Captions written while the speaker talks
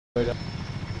Do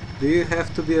you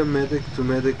have to be a medic to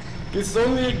medic? It's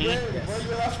only a game. Why do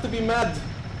you have to be mad?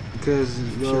 Because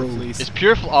It's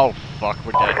pure. Oh fuck,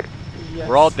 we're dead. Yes.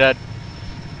 We're all dead.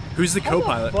 Who's the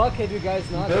co-pilot? Fuck, have you guys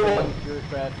not done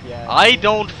bureaucraft yet? I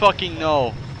don't fucking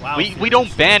know. Wow, we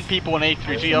don't ban people in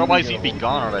A3G, otherwise he'd be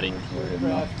gone already.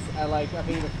 I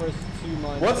think the first 2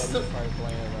 months.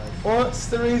 What's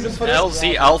the reason for this?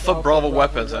 LZ Alpha Bravo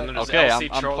weapons and then there's okay, LC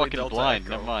I'm Charlie fucking Delta blind.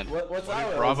 Echo. Never mind. What's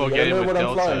our Bravo LZ? get I know in with what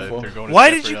I'm flying Delta. for. They're going to Why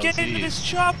did you separate get into LZs. this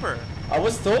chopper? I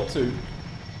was told to.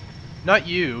 Not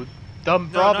you. Dumb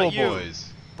Bravo not you.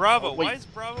 boys. Bravo, Oh, wait. why is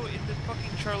Bravo in the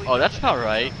fucking Charlie? Oh, that's not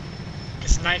right.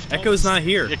 Echo's not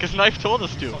here. Yeah, cause Nife told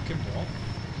us to.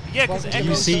 Yeah, because Fucking Echo.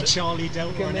 you See Charlie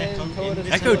Delta and Echo in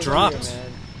this Echo one. dropped.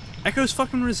 Echo's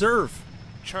fucking reserve.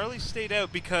 Charlie stayed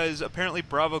out because apparently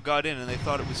Bravo got in and they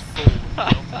thought it was full.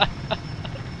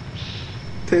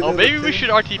 You know? Oh, maybe we should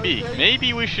RTB.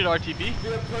 Maybe we should RTB.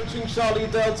 We're punching Charlie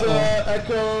Delta,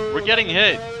 Echo. We're getting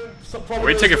hit. Are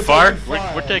we taking fire?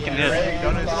 We're taking hit.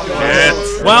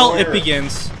 Well, it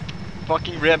begins.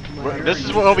 Fucking rip. This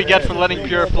is what we get for letting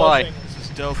Pure fly. This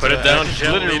is Delta. Put it down, This is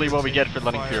gently. literally what we get for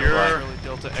letting Pure fly. Charlie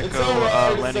Delta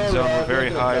Echo landing zone. We're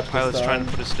very high. Pilot's trying to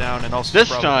put us down, and also This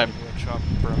Bravo time.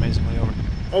 chopper amazingly over.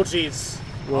 Oh jeez.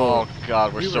 Oh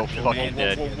god, we're so fucking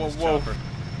dead.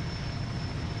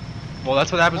 Well,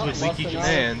 that's what happens with leaky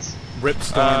commands. Rip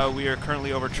storm. We are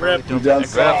currently over Charlie We're Delta down Echo.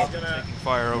 south. Taking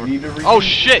fire over. Oh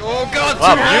shit! Oh god,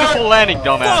 Wow, beautiful landing,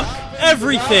 dumbass. Fuck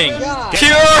everything.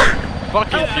 Pure!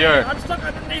 Fucking Pure. I'm stuck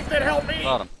underneath it. Help me.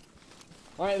 Got him.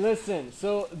 Alright, listen,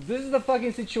 so this is the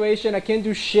fucking situation. I can't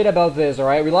do shit about this,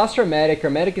 alright? We lost our medic. Our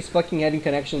medic is fucking having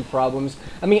connection problems.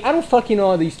 I mean, I don't fucking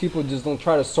know how these people just don't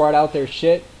try to sort out their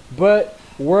shit. But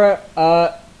we're,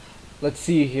 let's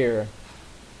see here.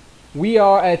 We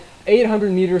are at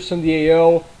 800 meters from the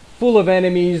AO, full of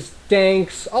enemies,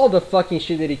 tanks, all the fucking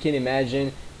shit that you can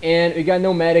imagine. And we got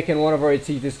no medic and one of our ATs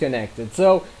disconnected.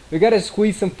 So, we gotta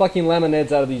squeeze some fucking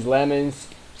lemonades out of these lemons.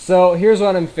 So, here's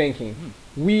what I'm thinking.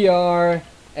 We are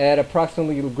at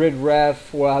approximately grid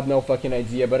ref. Well, I have no fucking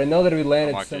idea, but I know that we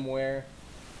landed somewhere.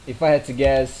 If I had to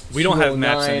guess, We don't have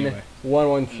maps anyway.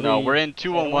 113. No, we're in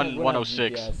 211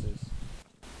 106.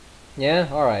 Yeah,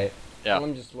 all right. Yeah. Let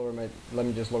me just lower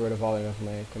the volume of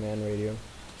my command radio.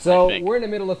 So we're in the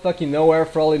middle of fucking nowhere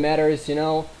for all it matters, you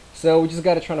know. So we just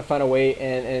gotta try to find a way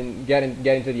and get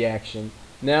into the action.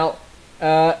 Now,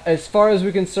 as far as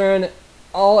we're concerned,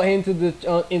 all into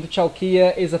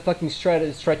Chalkia is a fucking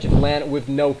stretch of land with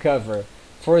no cover.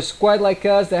 For a squad like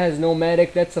us that has no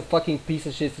medic, that's a fucking piece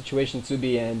of shit situation to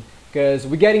be in. Because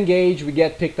we get engaged, we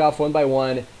get picked off one by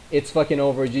one, it's fucking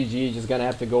over, GG, just gonna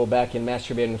have to go back and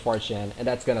masturbate in 4chan, and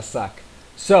that's gonna suck.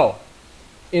 So,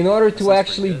 in order to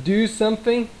actually do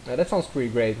something, that sounds pretty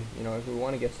great, you know, if we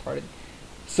want to get started.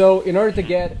 So, in order to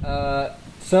get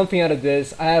something out of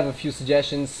this, I have a few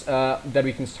suggestions that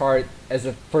we can start as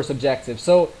a first objective.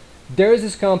 So, there is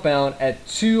this compound at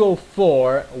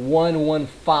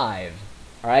 204-115.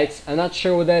 Alright, I'm not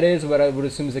sure what that is, but I would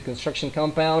assume it's a construction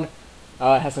compound.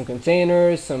 It has some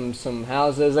containers, some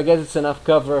houses. I guess it's enough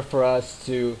cover for us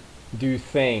to do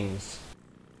things.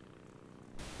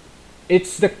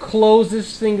 It's the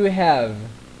closest thing we have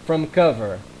from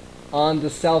cover on the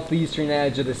southeastern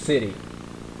edge of the city.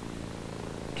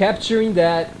 Capturing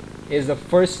that is the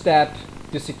first step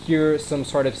to secure some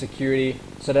sort of security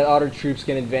so that other troops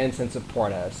can advance and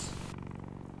support us.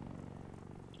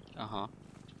 Uh-huh.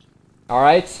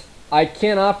 Alright? I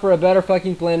can't offer a better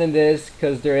fucking plan than this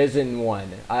because there isn't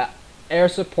one. Air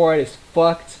support is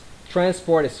fucked.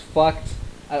 Transport is fucked.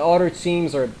 Other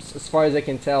teams are, as far as I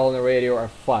can tell on the radio, are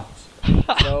fucked.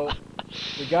 So,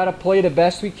 we gotta play the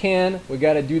best we can. We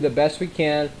gotta do the best we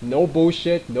can. No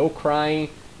bullshit, no crying,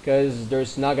 because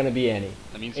there's not gonna be any.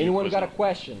 That means Anyone got a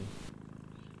question?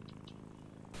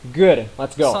 Good,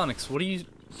 let's go. Sonics, what do you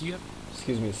have?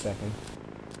 Excuse me a second.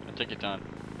 Take your time.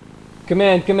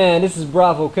 Command, this is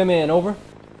Bravo. Come in, over.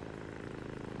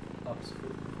 Oh,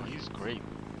 he's great.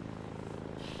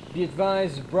 Be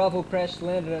advised, Bravo crash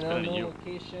landed at an unknown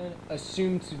location,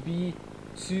 assumed to be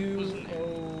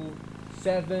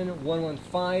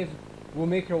 207-115. We'll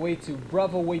make our way to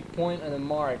Bravo waypoint on a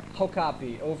mark. How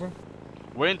copy? Over.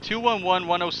 We're in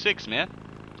 211-106, man.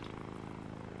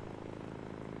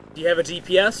 Do you have a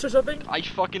GPS or something? I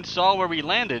fucking saw where we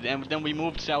landed, and then we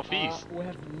moved southeast. We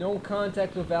have no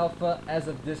contact with Alpha as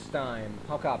of this time.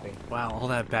 How copy? Wow, all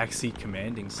that backseat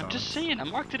commanding stuff. I'm just saying, I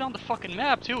marked it on the fucking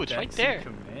map too. It's right there.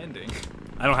 Commanding.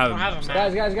 I don't have a map.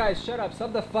 Guys, shut up.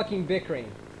 Stop the fucking bickering.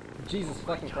 Jesus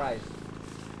fucking Christ.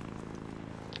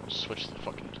 I'll switch the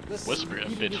fucking whisper a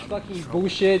bit. This fucking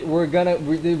bullshit.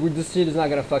 This shit is not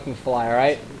gonna fucking fly,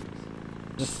 alright?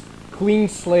 Just clean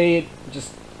slate.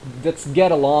 Just let's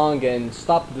get along and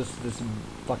stop this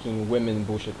fucking women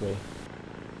bullshit way.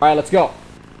 All right, let's go.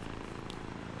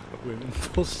 Women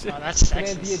bullshit. Oh, that's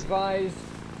Command be sexist. advised.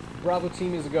 Bravo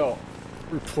team is a go.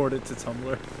 Report it to Tumblr.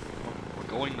 We're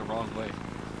going the wrong way.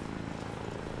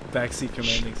 Backseat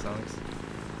commanding songs.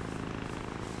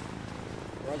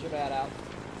 Roger that out.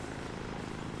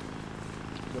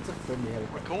 What's a friend we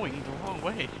have? We're going the wrong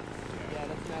way. Yeah,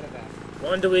 that's not a bad.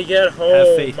 When do we get Have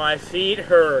home? faith. My feet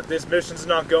hurt. This mission's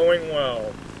not going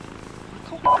well.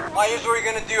 Here's what we're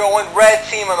gonna do. I want red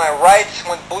team on my right, I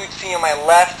want blue team on my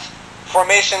left.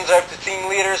 Formations are up to team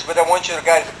leaders, but I want you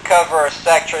guys to cover our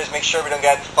sectors, make sure we don't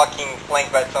get fucking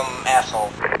flanked by some asshole.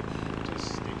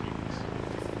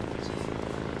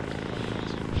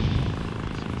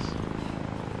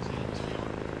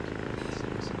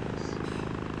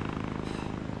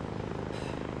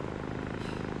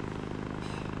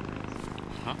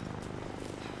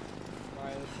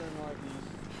 Alright, let's turn northeast.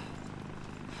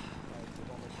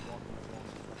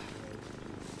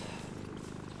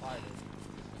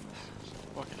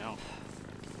 Fucking hell.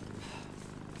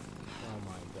 Oh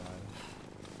my god.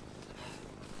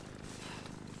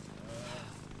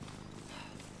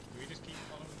 Do we just keep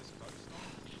following this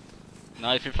coast?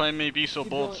 Now, if you find me, be so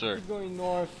Keep bold, going, sir. Keep going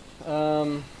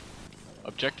north.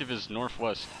 Objective is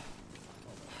northwest.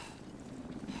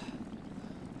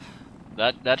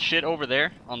 That shit over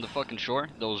there on the fucking shore,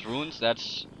 those ruins,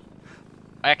 that's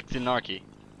Actinarchy.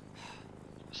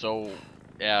 So,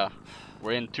 yeah,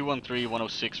 we're in 213,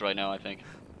 106 right now, I think.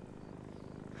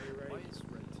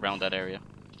 Around that area.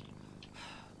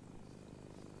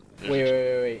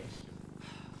 Wait.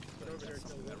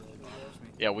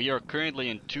 Yeah, we are currently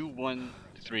in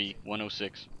 213,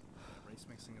 106. Race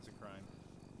mixing is a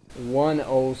crime.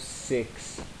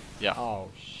 106. Yeah. Oh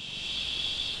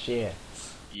shit.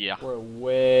 Yeah. We're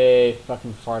way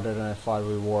fucking farther than I thought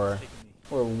we were.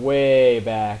 We're way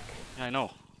back. Yeah, I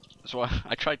know. That's why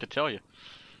I tried to tell you.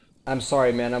 I'm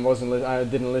sorry, man. I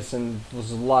didn't listen. There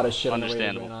was a lot of shit on the radio.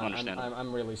 Understandable, And understandable.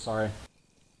 I'm really sorry.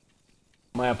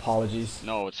 My apologies.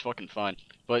 No, it's fucking fine.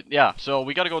 But yeah, so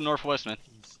we gotta go northwest, man.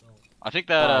 I think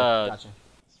that Gotcha.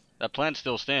 that plan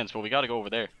still stands, but we gotta go over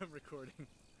there. I'm recording.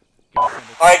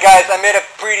 Alright guys, I made a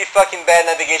pretty fucking bad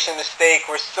navigation mistake.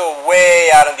 We're still way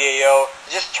out on the AO.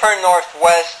 Just turn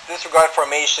northwest, disregard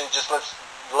formation, just let's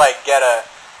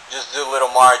just do a little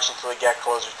march until we get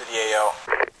closer to the AO.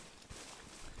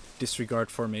 Disregard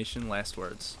formation, last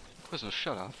words. Listen,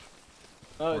 shut up.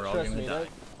 Oh, We're all trust gonna me. die.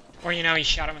 Or you know, he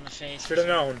shot him in the face. Should have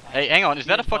known. Hey, hang on, is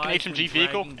that a Be fucking advised when HMG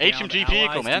vehicle? dragging down HMG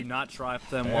vehicle, allies, man. Do not drive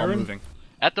them while moving.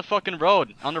 At the fucking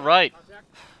road, on the right.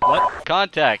 What?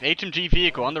 Contact, HMG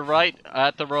vehicle, on the right,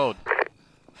 at the road.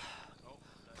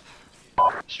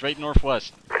 Straight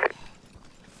northwest.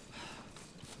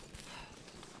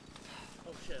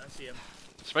 Oh shit, I see him.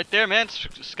 It's right there, man.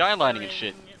 Skylining and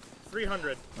shit.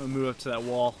 300. I'm gonna move up to that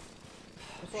wall.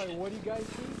 I'm sorry, what do you guys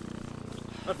see?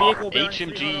 A vehicle bearing 300 on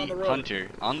the HMG road. Hunter,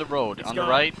 on the road, It's on gone. the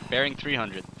right, bearing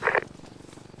 300. Go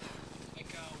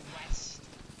west.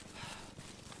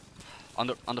 On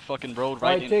the fucking road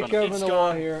right Alright, in take front care of of me. the It's wall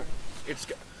gone. here. It's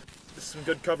there's some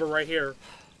good cover right here.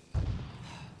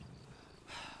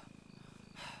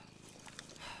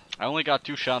 I only got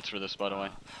 2 shots for this, by the way.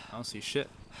 I don't see shit.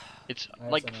 It's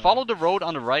That's like, annoying. follow the road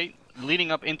on the right,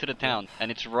 leading up into the town, and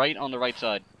it's right on the right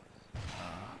side.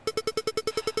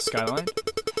 Skyline?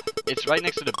 It's right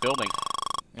next to the building.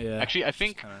 Yeah. Actually, I it's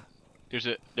think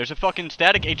kinda- there's a fucking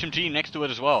static HMG next to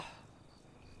it as well.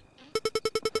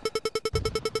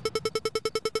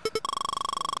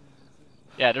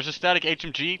 Yeah, there's a static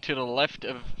HMG to the left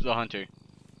of the Hunter.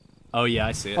 Oh yeah,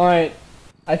 I see it. Alright,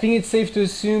 I think it's safe to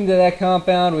assume that that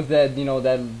compound with that, you know,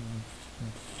 that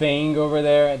thing over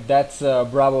there, that's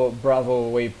Bravo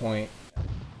waypoint.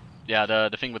 Yeah,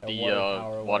 the thing with A the water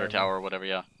tower or water whatever. tower or whatever,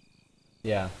 yeah.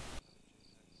 Yeah.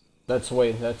 That's a Will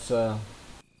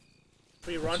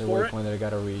you run for it? waypoint that I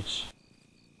gotta reach.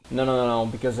 No,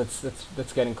 because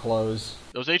that's getting close.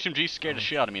 Those HMGs scared the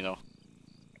shit out of me though.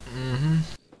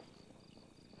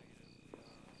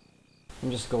 I'm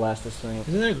just gonna last this thing.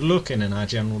 Isn't it looking in our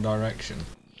general direction?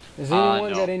 Has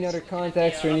anyone no. got any other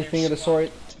contacts or anything of the sort?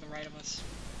 To the right of us.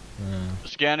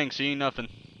 Scanning, seeing nothing.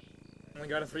 Only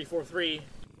got a 343.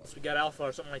 Unless we got Alpha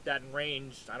or something like that in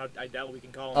range. I doubt we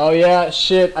can call him. Oh yeah,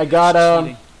 shit! I got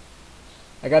Cheating.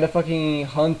 I got a fucking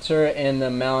hunter and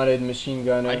a mounted machine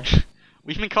gunner.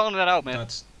 We've been calling that out, man.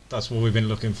 That's what we've been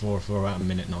looking for about a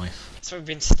minute, Knife. That's what we've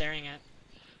been staring at.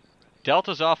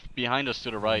 Delta's off behind us to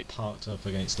the right. Parked up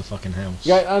against the fucking house.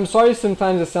 Yeah, I'm sorry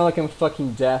sometimes I sound like I'm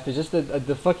fucking deaf. It's just that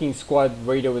the fucking squad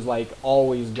radio is like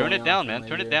always going Turn it off down, in man. my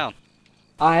Turn it ear. down.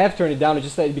 I have turned it down, it's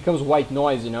just that it becomes white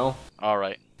noise, you know?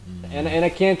 Alright. And I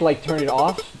can't, like, turn it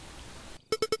off.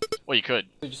 Well, you could.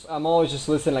 I'm always just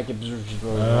listening like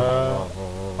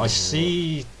I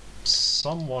see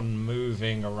someone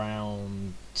moving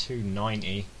around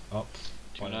 290 up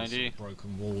 290?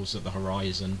 broken walls at the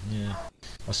horizon. Yeah,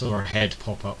 I saw her head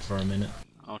pop up for a minute.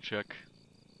 I'll check.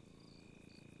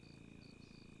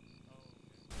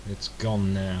 It's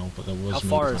gone now, but there was How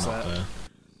far movement is up that?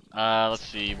 there. Let's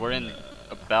see. We're in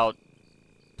about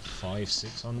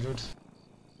 500-600.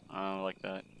 like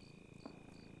that.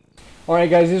 Alright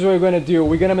guys, this is what we're gonna do.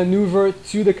 We're gonna maneuver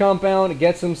to the compound,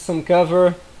 get some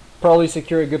cover, probably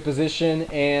secure a good position,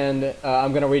 and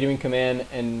I'm gonna radio in command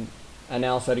and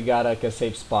announce that we got like a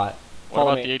safe spot. What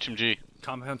about the HMG?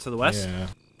 Compound to the west? Yeah.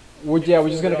 We're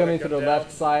just gonna come into the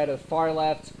left side, the far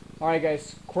left. Alright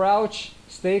guys, crouch,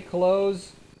 stay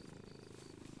close.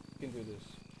 You can do this.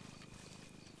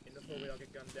 In the 4 I'll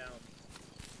get gunned down.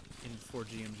 In 4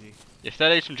 GMG. If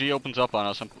that HMG opens up on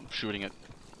us, I'm shooting it.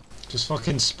 Just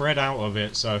fucking spread out of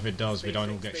it, so if it does, we don't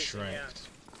all get shreked.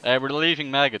 Hey, we're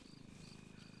leaving Maggot.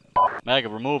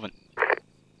 Maggot, we're moving.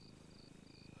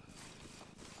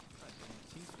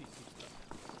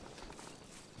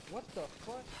 What the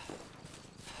fuck?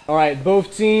 Alright,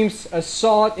 both teams,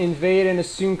 assault, invade, and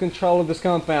assume control of this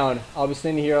compound. I'll be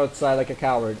standing here outside like a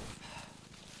coward.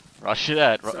 Rush it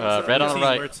at. Red on the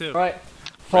right. Alright.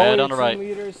 Follow Red on the right.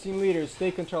 Team leaders, stay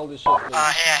control of this shit, please. Hey,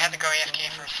 I had to go AFK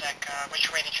for a sec.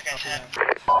 Which way did you guys head?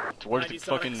 Towards the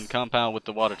fucking compound with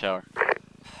the water tower.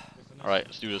 Alright,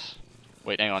 let's do this.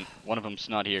 Wait, hang on. One of them's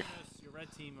not here. Your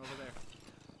red team over there.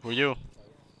 Who are you?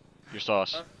 Your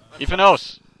sauce.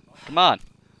 Ethanos! Come on.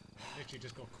 Literally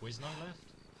just got Quiz Night left.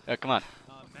 Yeah, come on.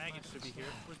 Maggot should be here.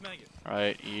 Where's Maggot?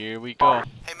 Alright, here we go.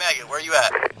 Hey Maggot, where you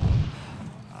at?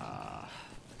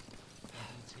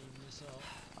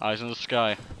 Eyes in the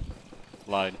sky.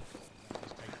 Lied.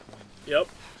 Yep.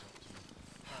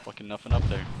 Fucking nothing up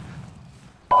there.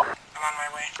 I'm on my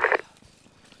way.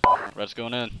 Red's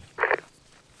going in.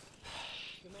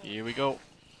 Here we go.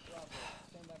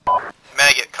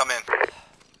 Maggot, come in.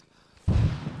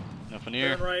 Nothing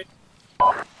here. Turn right.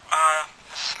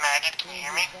 This is Maggot, can you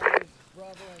hear me?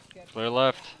 Clear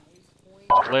left.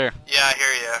 It's clear. Yeah, I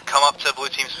hear you. Come up to blue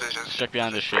team's positions. Check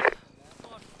behind this shit.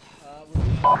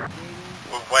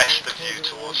 We're west of you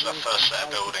towards the first set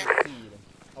of building.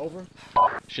 Over.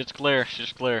 Shit's clear.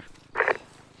 Shit's clear.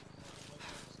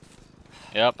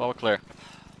 Yep, all clear.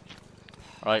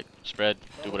 Alright, spread.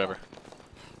 Do whatever.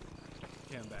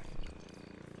 Okay, I'm back.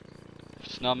 If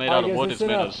it's not made out of guys, wood, it's listen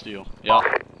made up. out of steel. Yeah.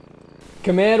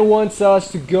 Command wants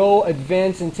us to go,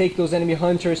 advance, and take those enemy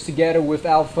hunters together with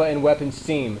Alpha and Weapons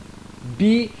team.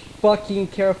 Be fucking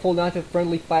careful not to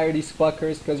friendly fire these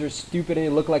fuckers because they're stupid and they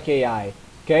look like AI.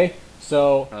 Okay?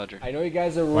 So, Roger. I know you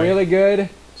guys are really good,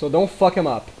 so don't fuck them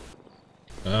up.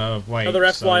 Wait.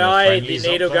 Another so FYI, the friendlies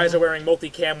up NATO guys there? are wearing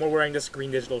multicam, we're wearing this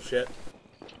green digital shit.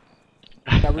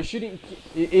 Yeah, we're shooting.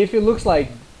 If it looks like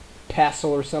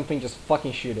Passel or something, just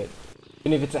fucking shoot it.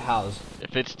 Even if it's a house.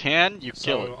 If it's tan, you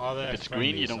kill So, are it. there If it's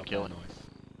green, you friendlies don't up kill there, it. Nife?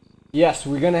 Yes,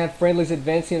 we're gonna have friendlies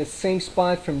advancing in the same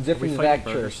spot from different fighting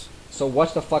vectors. burgers? So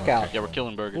watch the fuck out. Yeah, we're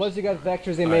killing burgers. Plus you got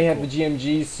vectors, they may have cool. the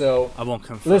GMGs, so... I won't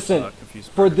confuse Listen, confuse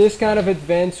for burgers. this kind of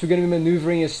advance, we're gonna be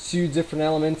maneuvering as two different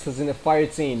elements as in the fire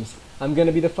teams. I'm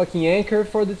gonna be the fucking anchor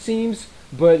for the teams,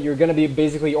 but you're gonna be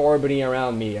basically orbiting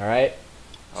around me, alright?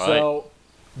 So,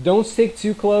 don't stick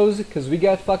too close, because we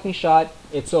got fucking shot,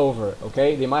 it's over,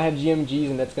 okay? They might have GMGs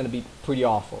and that's gonna be pretty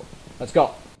awful. Let's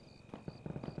go.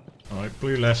 Alright,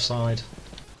 blue left side.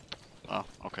 Oh,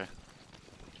 okay.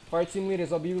 Fire team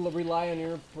leaders, I'll be rely on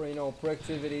your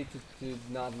proactivity to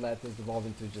not let this devolve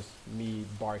into just me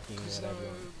barking or whatever.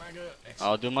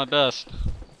 I'll do my best.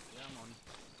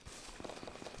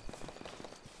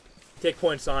 Take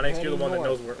point, Sonic. You're the one that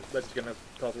North. knows where that's gonna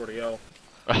tell us where to go.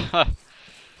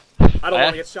 I I don't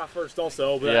want to get shot first,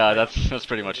 also. But yeah, that's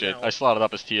pretty much it. I slotted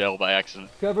up as TL by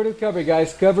accident. Cover to cover,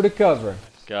 guys. Cover to cover.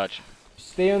 Gotcha.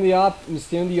 Stay on the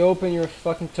open. You're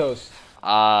fucking toast.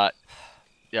 Yeah,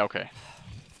 okay.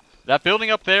 That building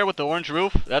up there with the orange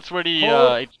roof, that's where the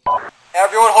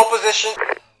Everyone hold position.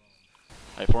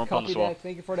 I form up on Copy this wall. that.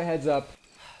 Thank you for the heads up.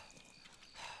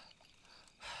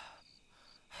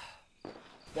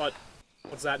 What?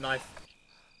 What's that knife?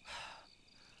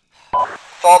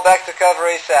 Fall back to cover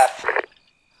ASAP.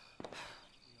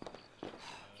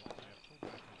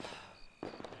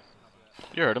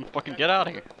 You heard him. Fucking get out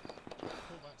of here.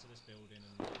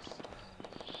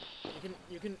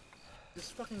 You can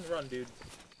just fucking run, dude.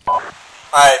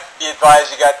 Alright, be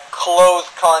advised you got close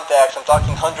contacts. I'm talking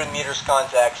 100 meters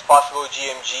contacts. Possible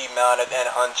GMG mounted and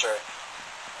Hunter.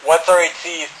 What's our AT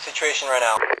situation right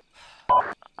now?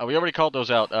 We already called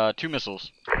those out. 2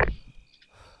 missiles.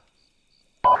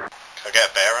 Can I get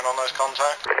a bearing on those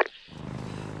contacts?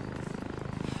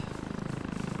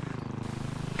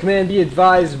 Command, be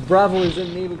advised, Bravo is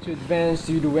unable to advance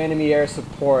due to enemy air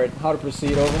support. How to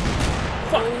proceed, over?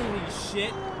 Holy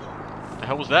shit! The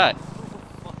hell was that?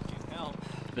 Fucking hell.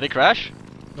 Did it crash?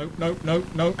 Nope, nope, nope,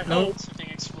 nope, I nope. hope something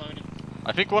exploded.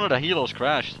 I think one of the helos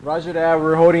crashed. Roger that,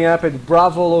 we're holding up at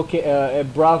Bravo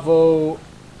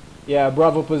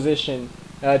Bravo position.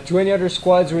 20 other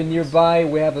squads were nearby.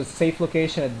 We have a safe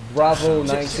location at Bravo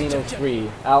 1903.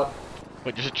 Out.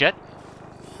 Wait, there's a jet?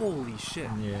 Holy shit.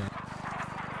 Yeah.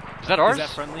 Is that ours? Is that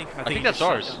friendly? I think that's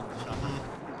ours.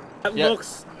 That Yeah.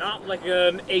 looks not like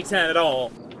an A-10 at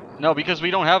all. No, because we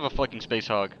don't have a fucking Space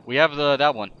Hog. We have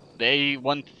that one. The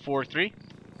A143?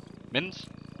 Mittens?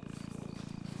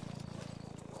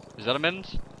 Is that a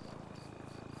Mittens?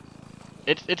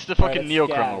 It's the fucking it's Neochrome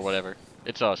gas. or whatever.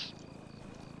 It's us.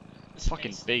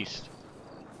 Fucking based.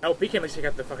 Oh, we can't take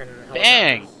out the fucking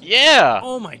Bang! Yeah!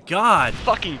 Oh my god!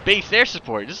 Fucking base air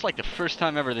support. This is like the first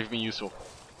time ever they've been useful.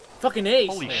 Fucking ace,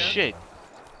 Holy man. shit.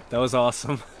 That was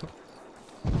awesome.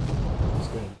 That's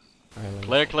good.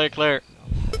 Clear, clear, clear.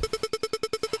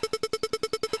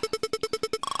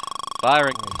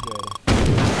 Firing. Good.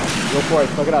 Go for it,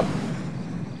 fuck it up.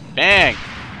 Bang!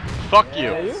 Fuck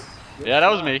you. you? Yeah, that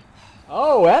was me.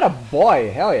 Oh, atta boy,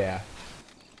 hell yeah.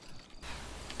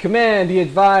 Command, be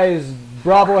advised,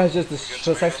 Bravo has just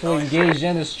successfully engaged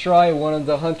and destroyed one of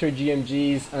the Hunter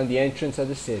GMGs on the entrance of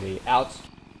the city. Out.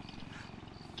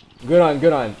 Good on,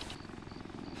 good on.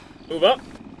 Move up.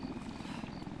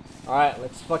 Alright,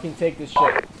 let's fucking take this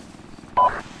shit.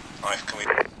 Nice, can we...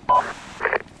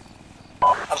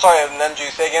 I'm sorry, Nemju,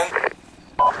 say again? Can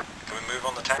we move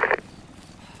on the tank?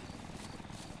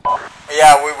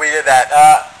 Yeah, we did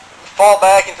that. Fall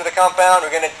back into the compound, we're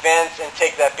gonna advance and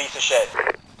take that piece of shit.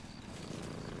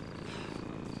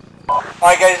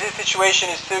 Alright guys, this situation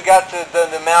is still got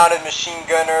the mounted machine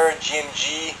gunner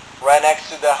GMG right next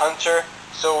to the Hunter.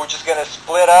 So we're just gonna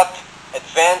split up,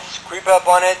 advance, creep up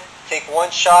on it, take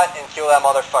one shot and kill that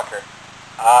motherfucker.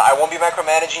 I won't be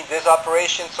micromanaging this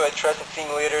operation, so I trust the team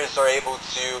leaders are able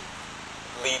to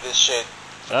lead this shit.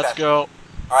 Let's go.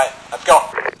 Alright, let's go.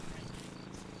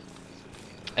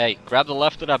 Hey, grab the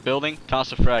left of that building,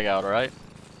 toss a frag out, alright?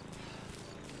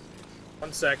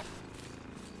 1 sec.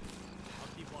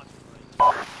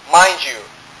 Mind you,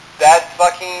 that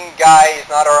fucking guy is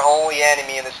not our only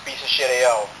enemy in this piece of shit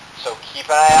AO, so keep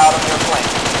an eye out on your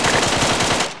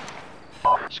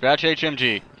flank. Scratch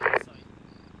HMG.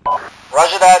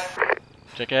 Roger that.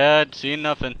 Check ahead, seeing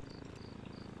nothing.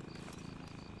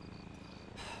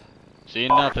 Seeing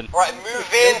nothing. Alright,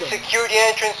 move in, secure the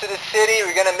entrance to the city,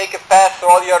 we're gonna make a path through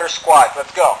all the other squads,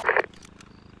 let's go.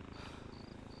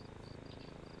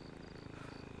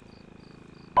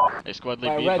 Hey, squad lead,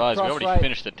 Right, be red, advised, we cross already right.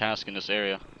 finished the task in this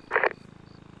area.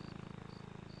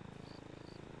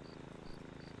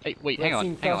 Hey, wait, hang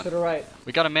on, hang on. To the right.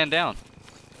 We got a man down.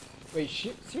 Wait,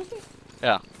 shit, seriously?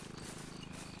 Yeah.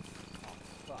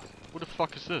 Fuck. Who the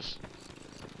fuck is this?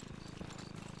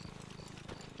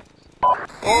 Oh,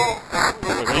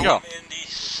 Wait, where'd he go? in the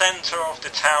center of the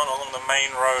town along the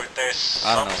main road, there's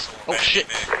I don't know. Oh shit!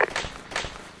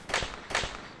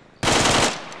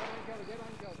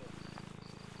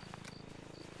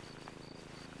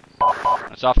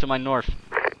 It's off to my north.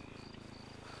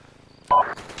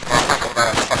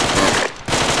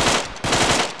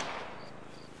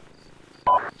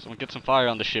 Someone get some fire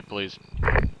on the ship, please.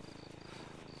 I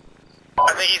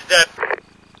think he's dead.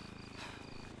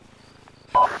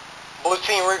 Blue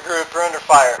team regroup, we're under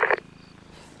fire.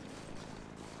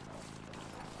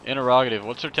 Interrogative.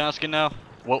 What's their tasking now?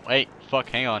 Whoa, hey, fuck,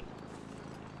 hang on.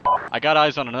 I got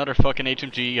eyes on another fucking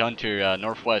HMG Hunter,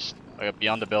 northwest,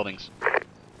 beyond the buildings.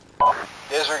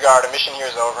 Disregard, the mission here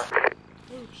is over.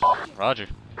 Roger.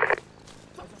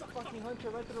 Fucking Hunter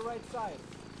right to the right side.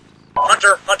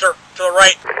 Hunter, to the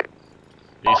right.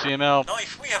 BCML.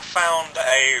 Nife, we have found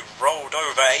a rolled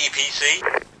over APC.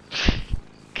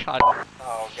 God.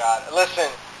 Oh god, listen,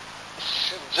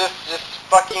 just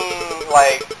fucking,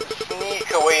 like, sneak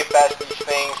away past these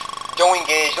things. Don't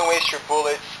engage, don't waste your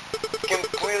bullets.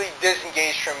 Completely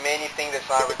disengage from anything that's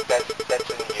not, that's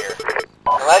in here.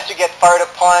 Unless you get fired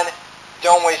upon,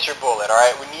 don't waste your bullet,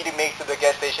 alright? We need to make it to the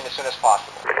gas station as soon as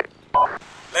possible.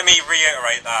 Let me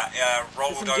reiterate that,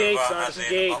 rolled Disengage, over son, as in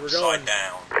disengage, we're upside going.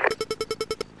 down.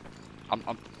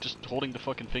 I'm just holding the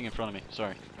fucking thing in front of me,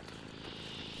 sorry.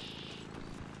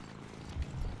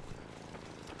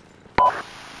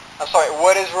 I'm sorry,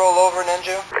 what is rollover,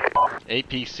 Ninja?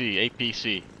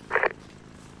 APC.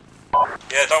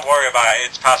 Yeah, don't worry about it.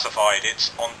 It's pacified.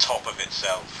 It's on top of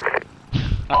itself.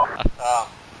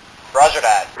 Roger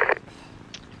that.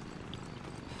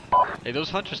 Hey, those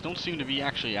hunters don't seem to be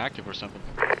actually active or something.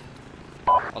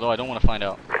 Although I don't want to find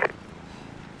out.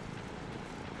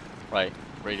 Right,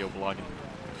 radio blogging.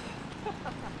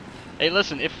 Hey,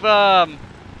 listen, if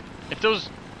those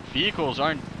vehicles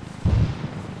aren't...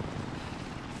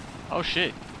 Oh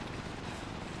shit.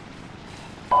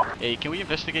 Hey, can we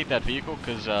investigate that vehicle?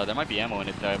 Cause there might be ammo in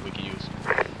it that we can use.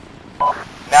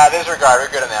 Nah, disregard. We're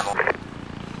good on ammo.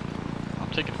 I'm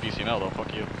taking the PCML though,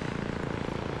 fuck you.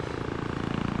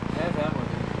 I have ammo.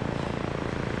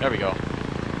 There we go.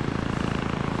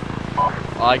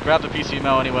 I grabbed the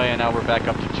PCML anyway, and now we're back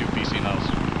up to 2 PCMLs.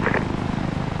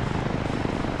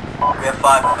 We have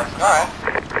 5 minutes. Alright.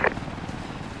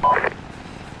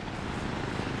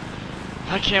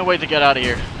 I can't wait to get out of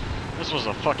here. This was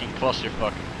a fucking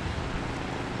clusterfuck.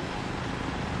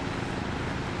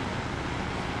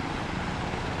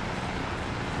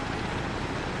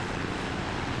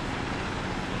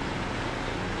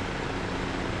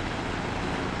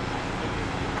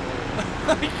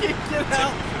 I can't get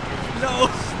out. No.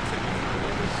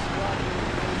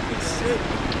 Shit.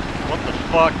 What the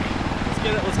fuck?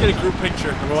 Let's get a group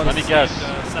picture. Let me guess.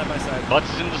 Side by side. Butts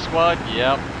is in the squad?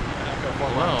 Yep.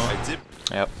 Wow.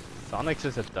 Yep. Sonix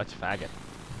is a Dutch faggot.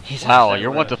 Wow,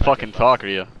 you're one to fucking talk, are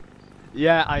you?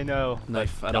 Yeah, I know.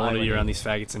 Knife, I don't want to be around these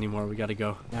faggots anymore. We gotta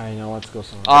go. Yeah, I know. Let's go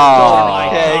somewhere. Oh my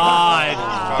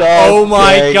god! God. Oh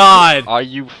my god! Are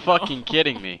you fucking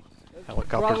kidding me?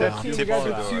 Bravo team, you guys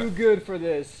are too good for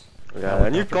this. Yeah,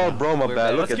 and you called Broma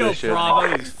bad. Look at this shit.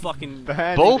 Bravo, these fucking...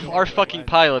 Both our fucking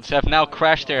pilots have now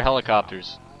crashed their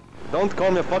helicopters. Don't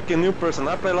call me a fucking new person.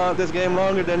 I play this game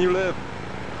longer than you live.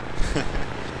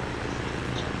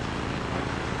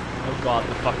 Oh god,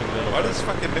 the fucking little. Why does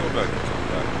fucking Littlebird come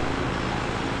back?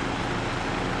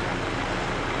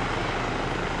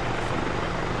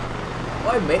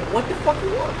 Why, mate? What the fuck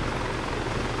you want?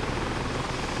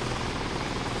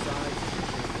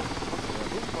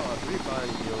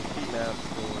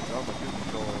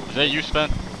 Is that you, Sven?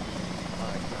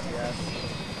 Yes.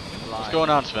 What's going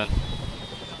on, Sven?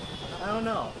 I don't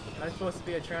know. I'm supposed to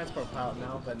be a transport pilot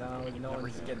now, but now no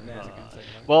one's getting that.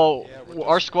 Well,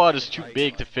 our squad is too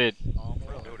big to fit.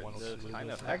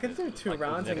 I could do 2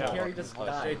 rounds and carry just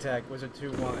JTAC was a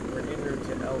 2-1. We're en route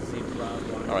to LZ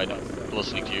round 1. Alright, I'm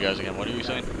listening to you guys again. What are you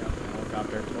saying?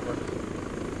 Helicopter, over.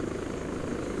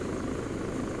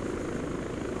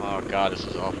 Oh god, this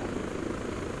is awful.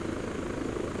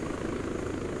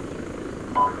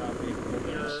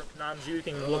 Non-Jew, you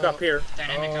can look up here.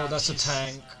 Oh, that's a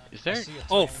tank. Is there?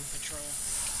 I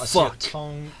see a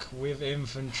tonk with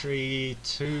infantry,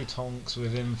 2 tonks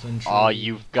with infantry. Oh,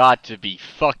 you've got to be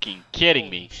fucking kidding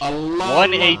me. 1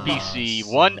 APC,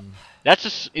 1... That's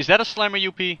a... Is that a Slammer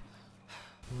UP? I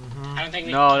don't think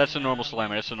no, that's a normal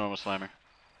Slammer. That's a normal Slammer.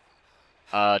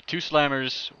 2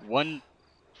 Slammers, 1...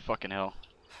 Fucking hell.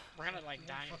 We're gonna like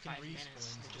die in 5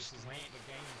 minutes. Just wait.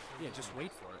 Yeah, just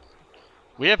wait for it.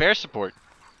 We have air support.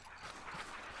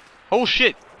 Oh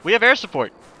shit! We have air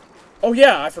support! Oh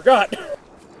yeah, I forgot!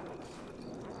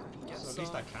 So at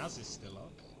least that Kaz is still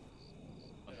up.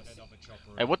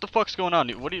 Hey, what the fuck's going on?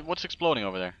 What's exploding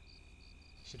over there?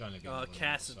 Should only be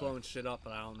Cass is blowing shit up,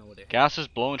 but I don't know what it is. Gas is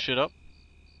blowing shit up?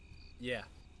 Yeah.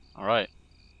 Alright.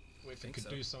 If we could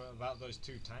do something about those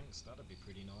 2 tanks, that'd be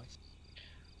pretty nice.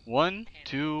 1,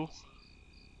 2,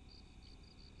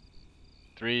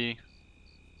 3,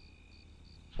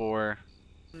 4.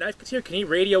 Nice here. Can you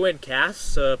radio in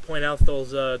Cass? Point out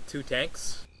those 2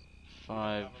 tanks.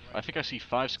 5. I think I see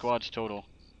 5 squads total.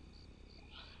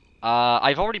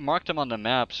 I've already marked them on the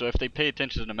map, so if they pay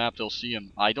attention to the map, they'll see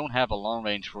them. I don't have a long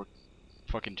range for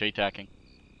fucking J-tacking.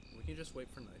 We can just wait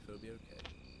for Knife. It'll be okay.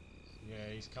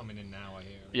 Yeah, he's coming in now. I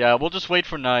hear. Yeah, we'll just wait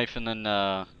for Knife and then.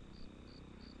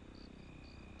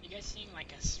 You guys seeing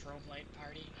like a strobe light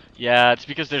party? Yeah, it's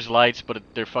because there's lights, but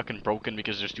they're fucking broken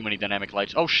because there's too many dynamic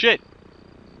lights. Oh shit!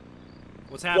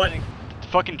 What's happening? The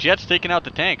fucking jet's taking out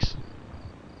the tanks.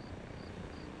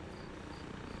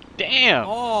 Damn!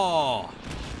 Oh!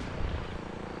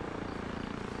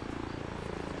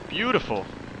 Beautiful.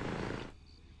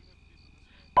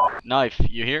 Knife,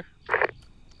 you here?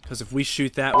 Because if we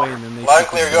shoot that way and then they Loud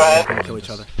clear, go ahead. and kill each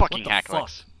other. Fucking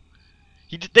hacklecks.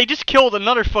 They just killed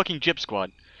another fucking Jip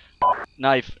squad.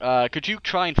 Knife, could you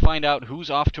try and find out who's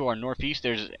off to our northeast?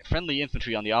 There's friendly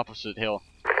infantry on the opposite hill.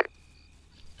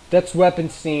 That's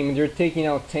weapons team. They're taking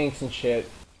out tanks and shit.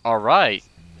 Alright.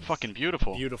 Fucking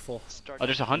beautiful. Beautiful. Oh,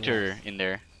 there's a hunter in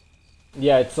there.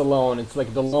 Yeah, it's a lone. It's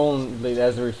like the lone,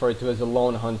 as they refer to as a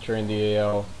lone hunter in the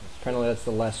AO. Apparently that's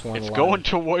the last one. It's alive. going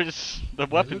towards the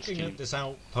weapons Looking team. at this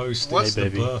outpost, What's it's the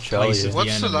the birthplace of the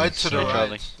What's the enemy. light to the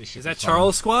right? Is that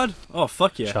Charles Squad? Oh,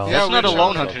 fuck yeah. Yeah, That's not a we're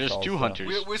lone Charles. hunter, there's two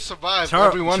hunters. We survived,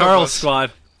 every one Charles of us.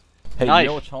 Squad. Hey, Knife. you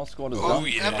know what Charles Squad has done?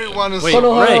 Everyone is... Wait, Hold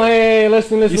on, Ray. hey,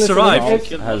 listen. You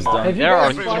survived. Has done. There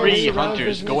are guys followed 3 me around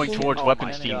hunters this going mission? towards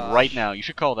weapons team right now. You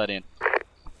should call that in.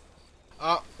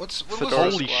 what was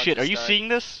Holy shit, are you seeing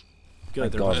this?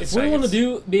 Good, if we want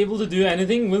to be able to do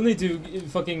anything, we'll need to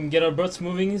fucking get our butts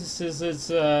moving since it's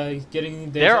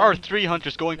getting. There are 3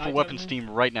 hunters going for weapons team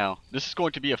right now. This is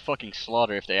going to be a fucking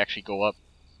slaughter if they actually go up.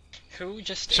 Shall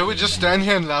we just stand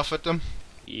here and laugh at them?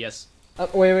 Yes.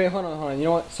 Wait, hold on. You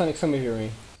know what, Sonic, some of you hear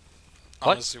me.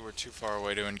 Honestly, we're too far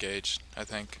away to engage, I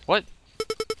think. What?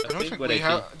 I don't think we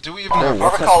have... Do we even Oh, have...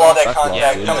 what's that Call all that backblast,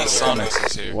 contact dude? coming Sonics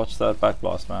is here. What's that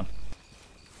backblast, man?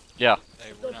 Yeah.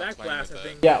 Backblast, I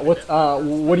think. Yeah,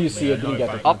 what do you see? I didn't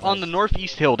get that. Up on the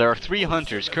northeast hill, there are 3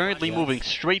 hunters currently moving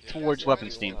straight towards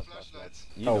weapons team.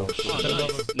 Oh,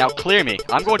 Now clear me.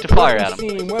 I'm going to fire at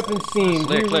them. Weapons team.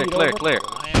 Clear.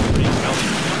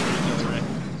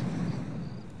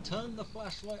 Turn the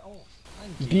flashlight off.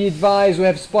 Be advised, we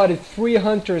have spotted 3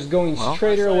 hunters going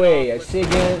straight away. I say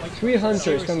again, 3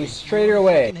 hunters coming straight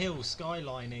away. Hill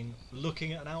skylining,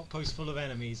 looking at an outpost full of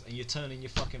enemies, and you're turning your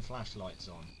fucking flashlights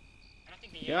on.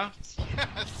 Yeah.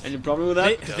 Any problem with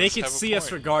that? They can see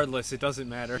us regardless. It doesn't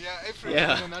matter.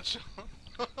 Yeah. In a nutshell.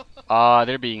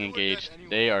 They're being engaged.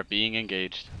 They are being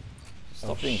engaged.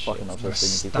 Stop being fucking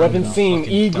upset. Weapons team,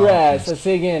 egress. I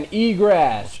say again,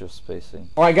 egress. What's your spacing?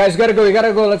 Alright guys, gotta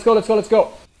go, Let's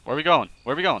go. Where are we going?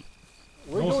 We're Northeast,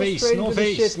 going straight into the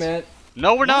northeast. shit, man.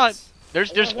 No, we're not.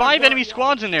 There's 5 enemy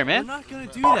squads in there, man. We're not gonna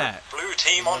do that. Blue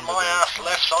team on my ass,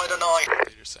 left side of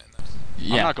Nife. You're saying that. I'm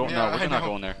not going. No, we're not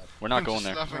going there. We're not going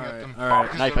there.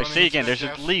 Alright. Knife, I say again, there's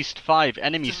at least 5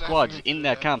 enemy squads in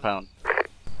that compound.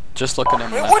 Just look at him.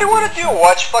 What do you want to do?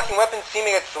 Watch fucking weapons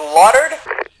teaming get slaughtered?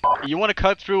 You want to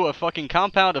cut through a fucking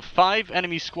compound of 5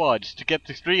 enemy squads to get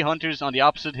the 3 hunters on the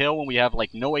opposite hill when we have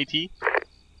like no AT? Nigga,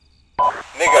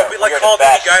 We like Call of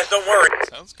Duty, guys. Don't worry.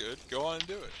 Sounds good. Go on and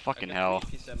do it. Fucking hell.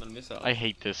 I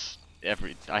hate this. I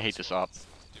hate this op.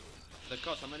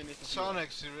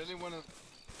 Sonics, you really want to...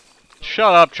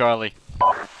 Shut up, Charlie.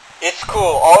 It's cool.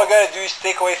 All we gotta do is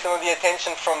take away some of the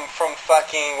attention from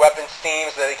fucking weapons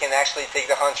teams so that they can actually take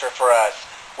the hunter for us.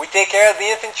 We take care of the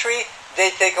infantry, they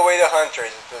take away the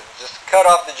hunters. Just cut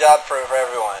off the job for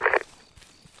everyone.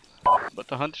 But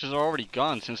the hunters are already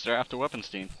gone since they're after weapons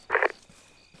team.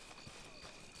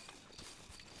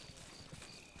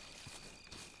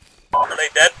 Are they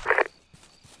dead?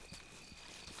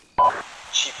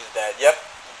 Chief is dead. Yep.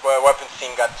 Weapons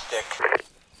team got the stick.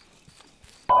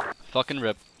 Fucking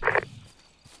rip.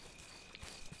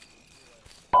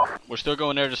 We're still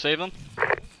going there to save them?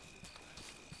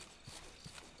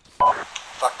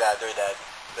 Fuck that, they're dead.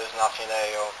 There's nothing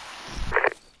there,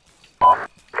 yo.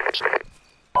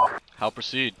 How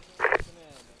proceed?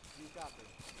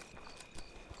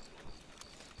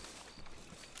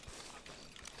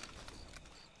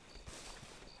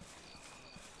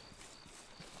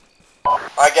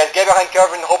 Alright guys, get behind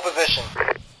cover in the whole position.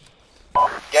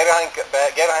 Get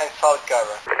behind solid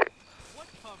cover.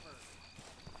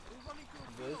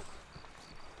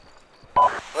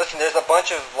 Listen, there's a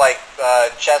bunch of like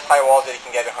chest high walls that you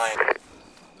can get behind.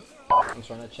 I'm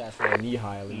trying to chest high, knee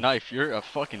high at least. Knife, you're a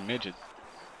fucking midget.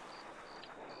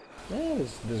 Yeah,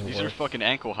 this These work. are fucking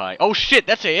ankle high. Oh shit,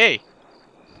 that's AA!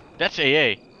 That's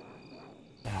AA.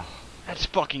 That's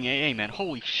fucking AA, man.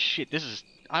 Holy shit, this is...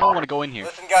 I don't want to go in here.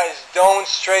 Listen guys, don't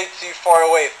stray too far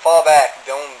away. Fall back.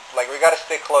 Don't, like, we gotta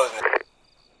stay close now.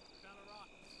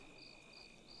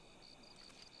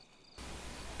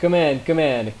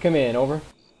 Command, over.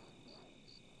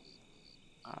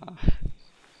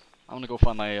 I'm gonna go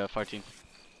find my fire team.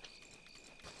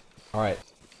 Alright.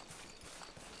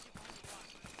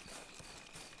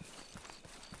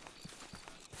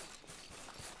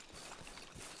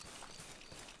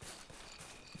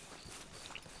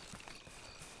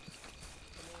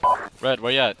 Red,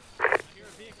 where you at?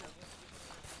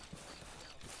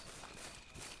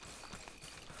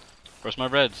 Where's my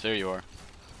reds? There you are.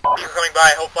 You're coming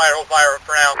by. Hold fire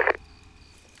for now.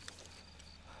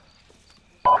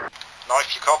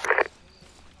 Nice, you copy.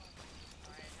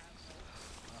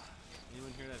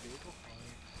 Anyone hear that vehicle?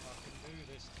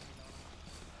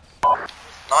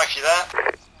 Nice, you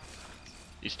there?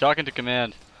 He's talking to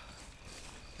command.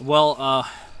 Well,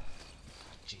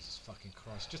 Jesus fucking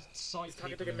Christ! Just sight He's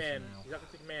talking to people in command. for now. He's talking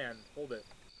to command. Hold it.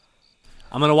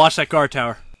 I'm gonna watch that guard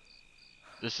tower.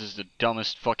 This is the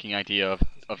dumbest fucking idea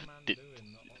of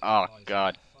oh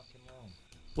god.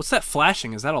 What's that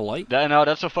flashing? Is that a light? No,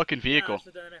 that's a fucking vehicle.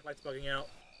 Yeah, the dynamic light's bugging out.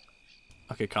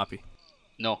 Okay, copy.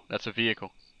 No, that's a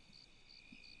vehicle.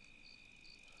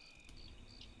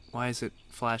 Why is it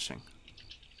flashing?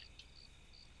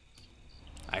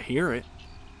 I hear it.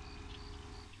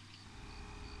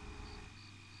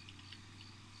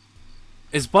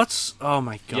 Is Butts? Oh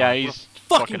my god. Yeah, he's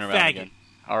fucking around faggot. again.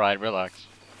 Alright, relax.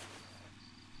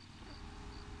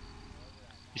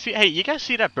 You see, hey, you guys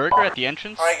see that burger at the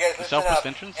entrance? Alright guys, the listen southwest up.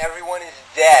 entrance? Everyone is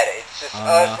dead. It's just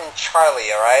us and Charlie,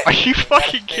 alright? Are you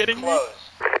fucking kidding me?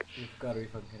 You've got to be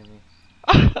fucking kidding me.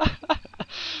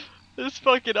 This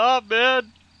fucking up,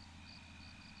 man.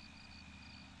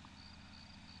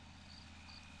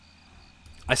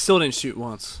 I still didn't shoot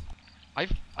once.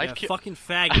 I've fucking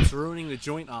faggots ruining the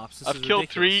joint ops. This I've is killed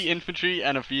ridiculous. 3 infantry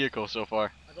and a vehicle so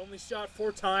far. I've only shot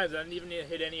 4 times. I didn't even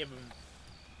hit any of them.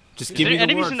 Just Is give there me the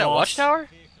enemies word, in that boss. watchtower?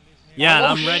 Yeah, oh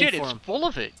I'm ready shit, for it's him. full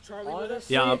of it.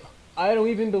 Honestly, Yeah. I don't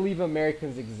even believe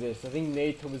Americans exist. I think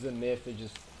NATO was a myth. They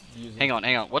just use it. Hang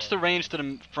on. What's the range to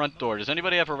the front door? Does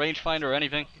anybody have a rangefinder or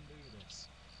anything?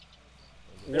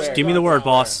 Where? Give me the word,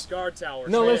 boss. Guard tower.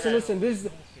 No, listen. This is.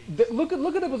 Look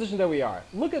at the position that we are.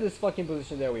 Look at this fucking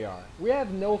position that we are. We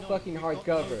have no fucking hard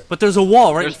cover. But there's a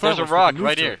wall right in front. There's a which we can rock move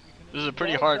right to. here. This is a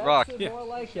pretty hard rock. Yeah. More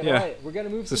like it. Yeah. Right, we're gonna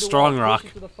move It's to a the strong wall, rock.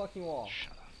 closer to the fucking wall.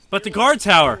 But the guard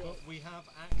tower.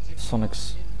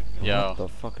 Sonics. Yo. What the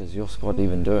fuck is your squad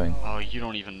even doing? Oh, you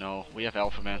don't even know. We have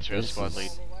Alpha Mancer as squad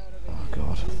lead. Oh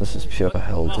god, this is pure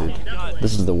hell, dude.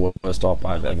 This is the worst op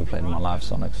I've ever played in my life,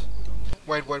 Sonics.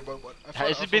 Wait.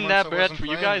 Has it been that bad for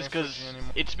you guys? Because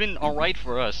it's been alright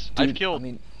for us. Dude, I've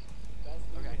killed...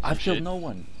 I've killed no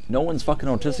one. No one's fucking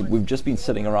autistic. We've just been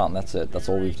sitting around, that's it. That's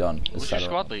all we've done. Who's your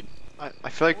squad lead? I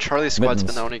feel like Charlie's squad's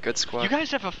been the only good squad. You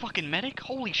guys have a fucking medic?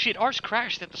 Holy shit, ours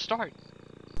crashed at the start.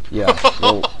 Yeah,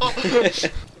 well...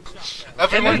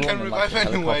 Everyone can revive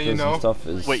anyway, you know.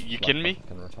 Wait, you kidding me?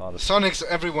 Sonics,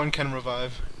 everyone can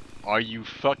revive. Are you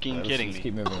fucking kidding me?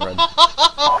 Keep moving, Red.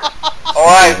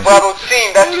 Alright, Bravo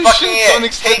team, that's Holy fucking shit, it.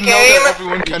 Sonics Take didn't know that aim.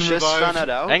 everyone can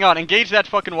revive. Hang on, engage that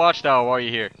fucking watchtower while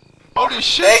you're here. Holy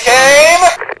shit, Take aim.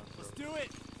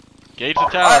 Engage the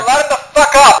tower. Alright, line the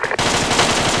fuck up.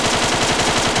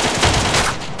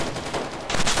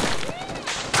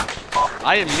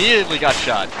 I immediately got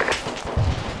shot.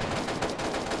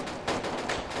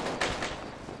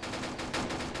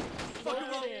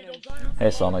 Hey,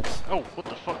 Sonics. Oh, what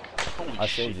the fuck? Holy I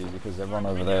shit. saved you because everyone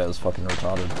over there is fucking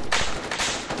retarded.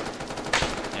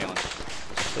 Hang on.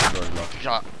 Just very lucky.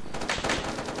 Shot.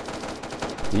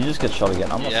 Did you just get shot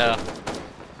again? I'm not Yeah. sure.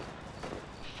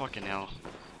 Fucking hell.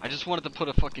 I just wanted to put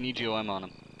a fucking EGOM on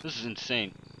him. This is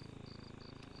insane.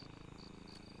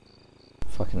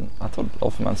 Fucking, I thought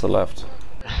Alpha Mancer left.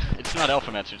 It's not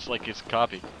Alpha Mancer, it's like his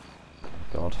copy.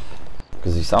 God.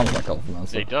 Because he sounds like Alpha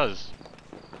Mancer. He does.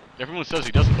 Everyone says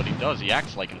he doesn't, but he does. He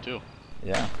acts like him too.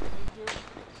 Yeah.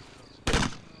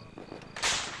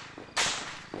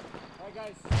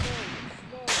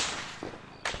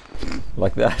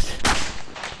 Like that.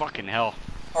 Fucking hell.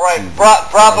 Alright,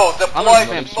 Bravo, I'm gonna deploy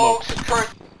spam smoke smokes. to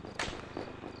current.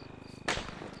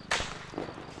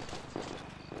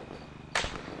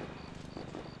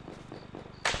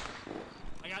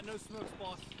 I got no smokes,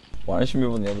 boss. Why don't you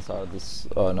move on the other side of this?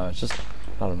 Oh no, it's just,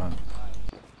 I don't know.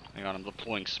 Hang on, I'm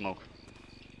deploying smoke.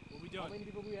 What we doing? How many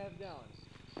people we have down?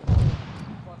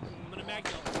 I'm gonna mag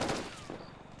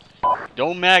dump.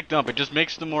 Don't mag dump, it just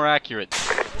makes them more accurate.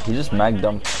 He just mag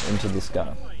dumped into this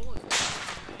guy.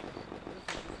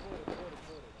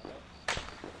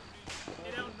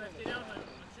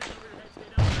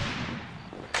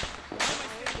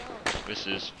 This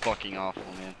is fucking awful,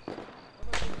 man.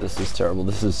 This is terrible.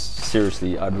 This is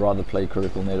seriously, I'd rather play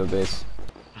Critical NATO Base.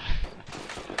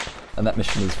 And that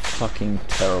mission is fucking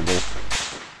terrible.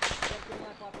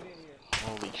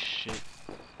 Holy shit.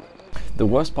 The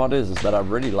worst part is that I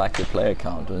really like the player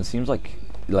count, and it seems like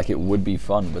it would be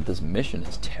fun, but this mission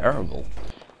is terrible.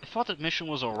 I thought that mission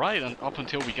was alright up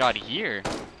until we got here.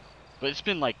 But it's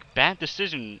been like bad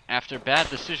decision after bad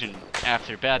decision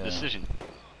after bad decision.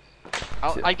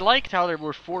 I liked how there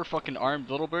were 4 fucking armed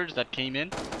little birds that came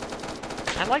in.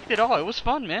 I liked it all, it was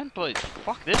fun, man, but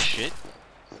fuck this shit.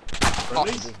 Oh,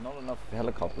 there's not enough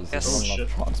helicopters, there's not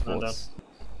enough transports.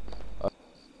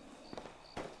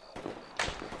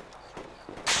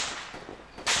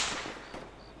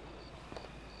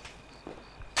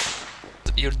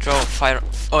 You draw fire.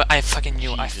 Oh, I fucking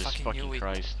knew. I Jesus fucking fucking knew it.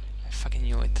 Christ. I fucking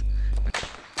knew it.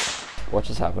 What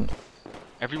just happened?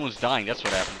 Everyone's dying, that's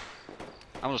what happened.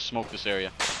 I'm gonna smoke this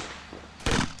area.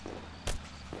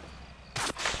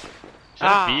 Is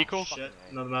that a vehicle? Shit,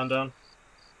 another man down.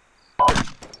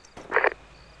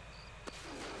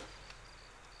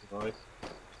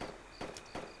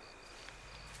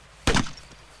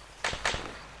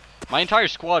 My entire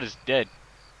squad is dead.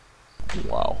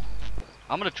 Wow.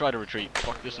 I'm gonna try to retreat.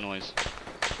 Fuck this noise.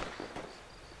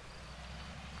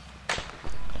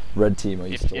 Red team, are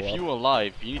you still If up? you're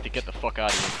alive, you need to get the fuck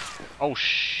out of here. Oh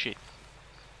shit.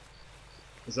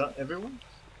 Is that everyone?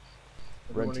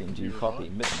 Red team, do you copy?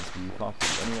 Mittens, do you copy?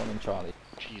 Anyone in Charlie?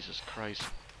 Jesus Christ.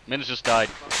 Mittens just died.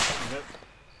 Yep.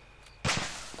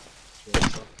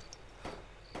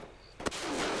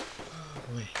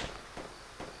 Boy.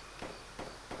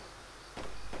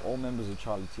 All members of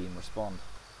Charlie team respond.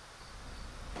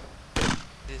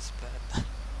 This bad.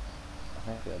 I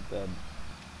think they're dead.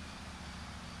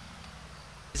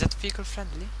 Is that vehicle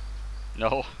friendly? No.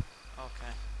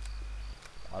 Okay.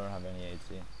 I don't have any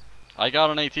AT. I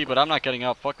got an AT, but I'm not getting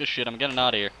up. Fuck this shit. I'm getting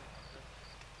out of here.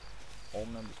 All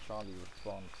members Charlie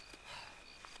respond.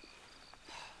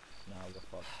 Now we're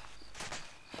fucked.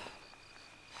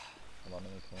 Hold on, let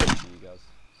me come over to you guys.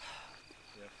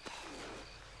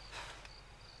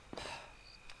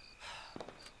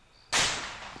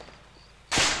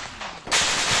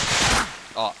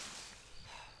 Oh.